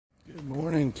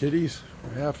Morning, kiddies,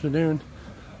 or afternoon,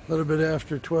 a little bit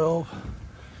after 12.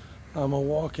 I'm a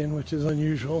walk-in, which is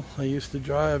unusual. I used to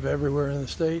drive everywhere in the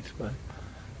States, but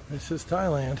this is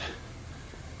Thailand.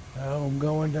 I'm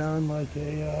going down like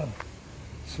a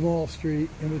small street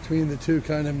in between the two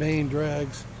kind of main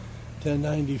drags,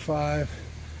 1095,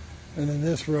 and then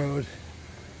this road.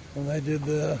 When I did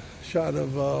the shot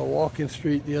of Walking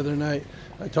Street the other night,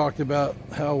 I talked about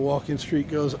how Walking Street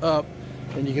goes up,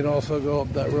 and you can also go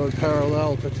up that road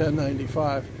parallel to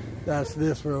 1095. That's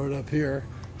this road up here,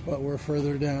 but we're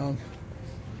further down.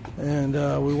 And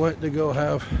we went to go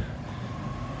have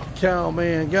Cow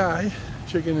Man Guy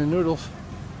chicken and noodles,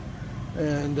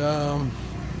 and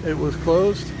it was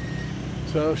closed.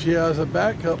 So she has a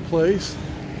backup place,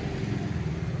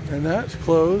 and that's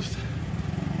closed.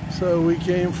 So we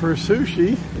came for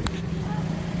sushi,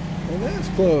 and that's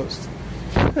closed.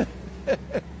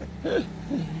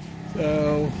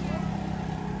 So,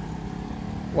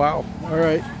 wow. All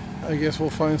right. I guess we'll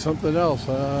find something else.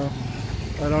 I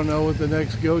don't know what the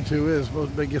next go-to is, but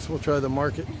I guess we'll try the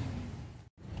market.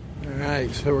 All right.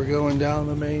 So we're going down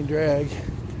the main drag.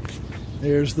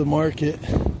 There's the market.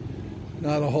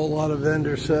 Not a whole lot of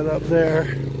vendors set up there.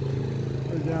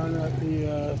 We're down at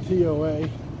the TOA,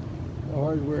 the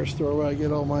hardware store where I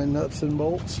get all my nuts and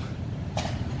bolts.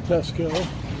 Tesco,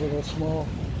 a little small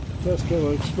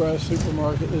Tesco Express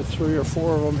supermarket. There's 3 or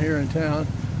 4 of them here in town.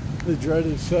 The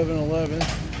dreaded 7-Eleven,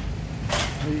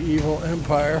 the evil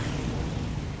empire.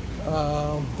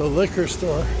 The liquor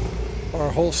store,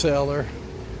 our wholesaler,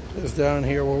 is down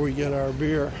here where we get our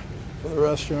beer for the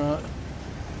restaurant.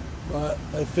 But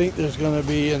I think there's going to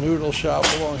be a noodle shop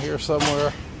along here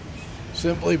somewhere,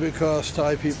 simply because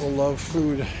Thai people love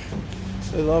food.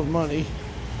 They love money.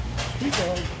 Sweet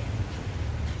dog.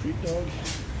 Sweet dog.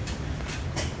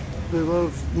 They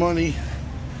love money,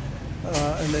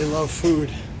 and they love food.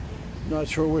 Not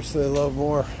sure which they love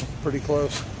more. Pretty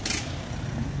close.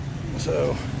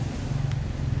 So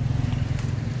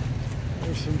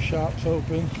there's some shops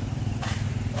open.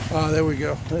 There we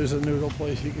go. There's a noodle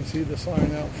place. You can see the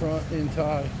sign out front in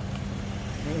Thai.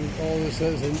 And all this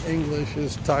says in English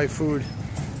is Thai food.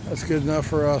 That's good enough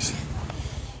for us.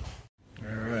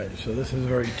 Alright, so this is a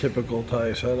very typical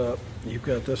Thai setup. You've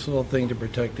got this little thing to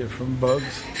protect it from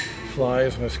bugs,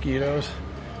 flies, mosquitoes.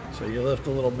 So you lift the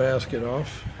little basket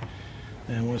off,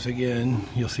 and once again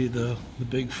you'll see the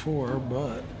big 4,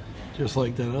 but just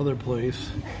like that other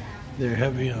place, they're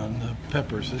heavy on the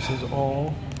peppers. This is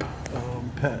all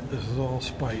this is all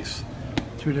spice.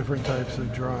 2 different types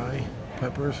of dry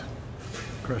peppers,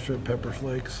 crushed red pepper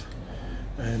flakes,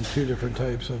 and 2 different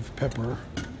types of pepper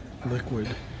liquid,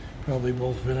 probably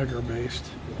both vinegar based.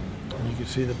 And you can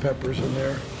see the peppers in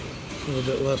there, a little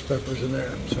bit less peppers in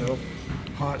there. So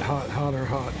hot, hot, hot, or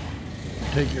hot.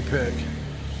 Take your pick.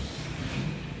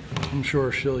 I'm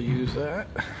sure she'll use that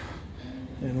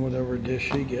in whatever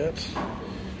dish she gets.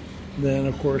 Then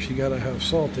of course you gotta have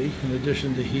salty in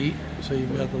addition to heat. So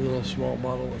you've got the little small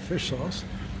bottle of fish sauce,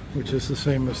 which is the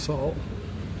same as salt.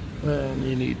 And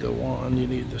you need the wand, you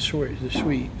need the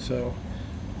sweet. So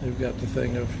they've got the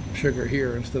thing of sugar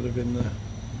here instead of in the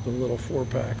little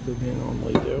 4-pack that they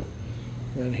normally do.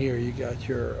 And here you got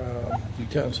your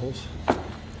utensils,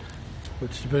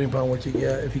 which depending upon what you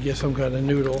get, if you get some kind of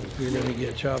noodle, you're going to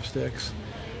get chopsticks.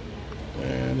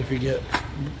 And if you get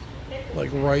like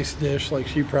rice dish like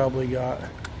she probably got,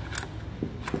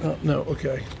 oh, no,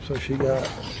 okay, so she got,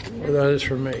 well, that is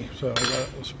for me, so I got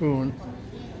a spoon.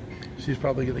 She's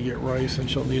probably going to get rice and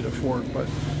she'll need a fork, but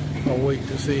I'll wait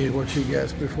to see what she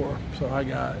gets before. So I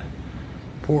got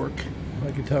pork.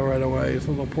 I can tell right away. It's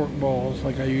little pork balls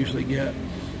like I usually get,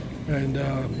 and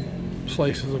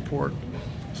slices of pork,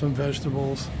 some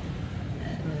vegetables.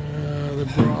 The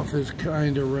broth is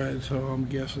kind of red, so I'm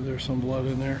guessing there's some blood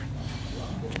in there.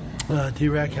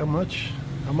 T-Rack, how much?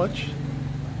 How much?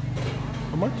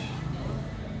 How much?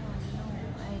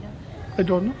 I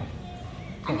don't know.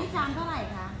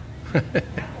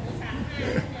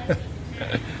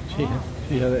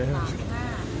 She had to ask.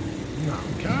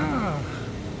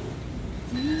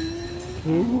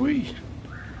 Ooh-wee.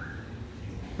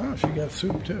 Oh, she got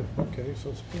soup too. Okay,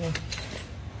 so spoon.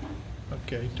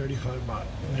 Okay, 35 baht.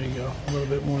 There you go. A little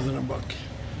bit more than $1.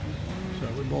 So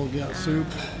we both got soup,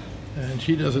 and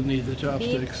she doesn't need the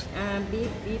chopsticks.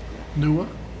 Beef. Nua?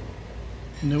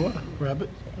 Nua? Rabbit?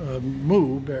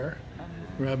 Moo, bear.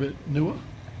 Rabbit, Nua?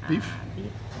 Beef?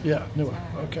 Yeah, Nua.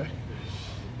 Okay.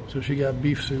 So she got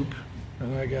beef soup,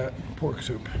 and I got pork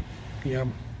soup.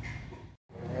 Yum.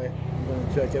 All right, I'm going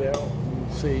to check it out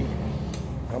and see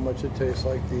how much it tastes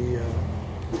like the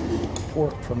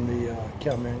pork from the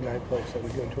Cow Man Guy place that we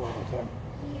go to all the time.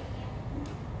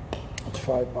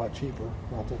 5 baht cheaper.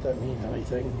 Not that that means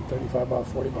anything. 35 baht,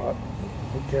 40 baht.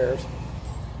 Who cares?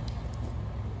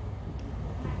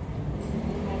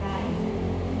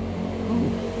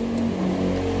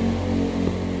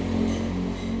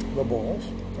 The balls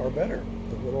are better.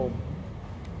 The little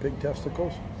pig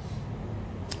testicles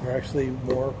are actually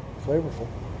more flavorful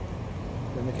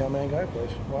than the Khao Man Gai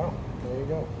place. Wow, there you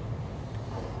go.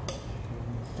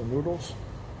 The noodles,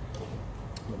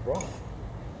 the broth.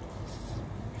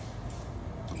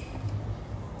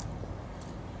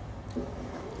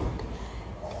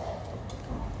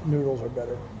 Noodles are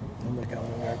better than the Khao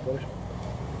Man Gai place.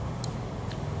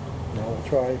 Now we'll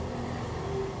try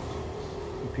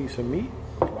a piece of meat.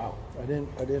 Wow, I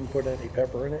didn't put any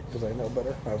pepper in it because I know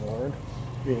better. I've learned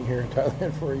being here in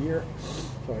Thailand for a year,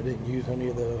 so I didn't use any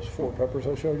of those 4 peppers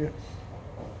I showed you.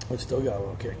 It still got a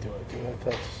little kick to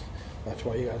it. That's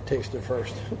why you got to taste it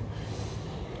first.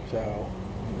 So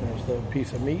there's the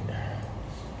piece of meat.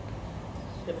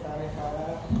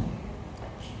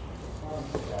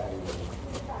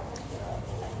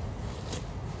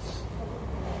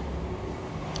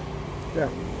 Yeah,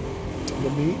 the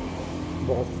meat,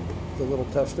 both the little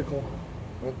testicle,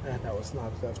 and no, it's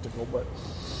not a testicle, but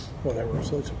whatever.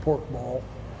 So it's a pork ball.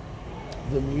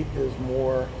 The meat is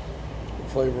more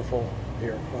flavorful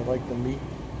here. I like the meat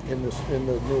in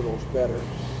the noodles better,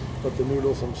 but the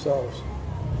noodles themselves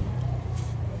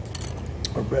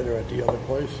are better at the other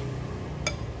place.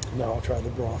 Now I'll try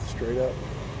the broth straight up.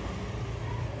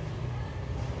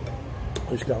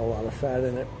 It's got a lot of fat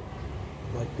in it,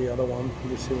 like the other one.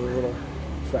 You see the little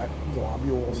fat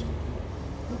globules.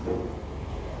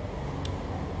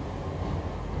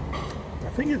 I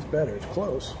think it's better. It's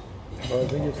close, but I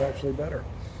think it's actually better.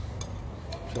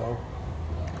 So,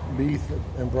 beef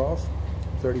and broth,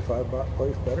 35 baht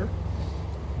place better.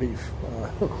 Beef,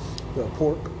 the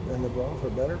pork and the broth are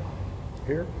better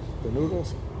here. The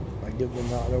noodles, I give the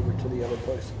nod over to the other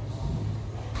place.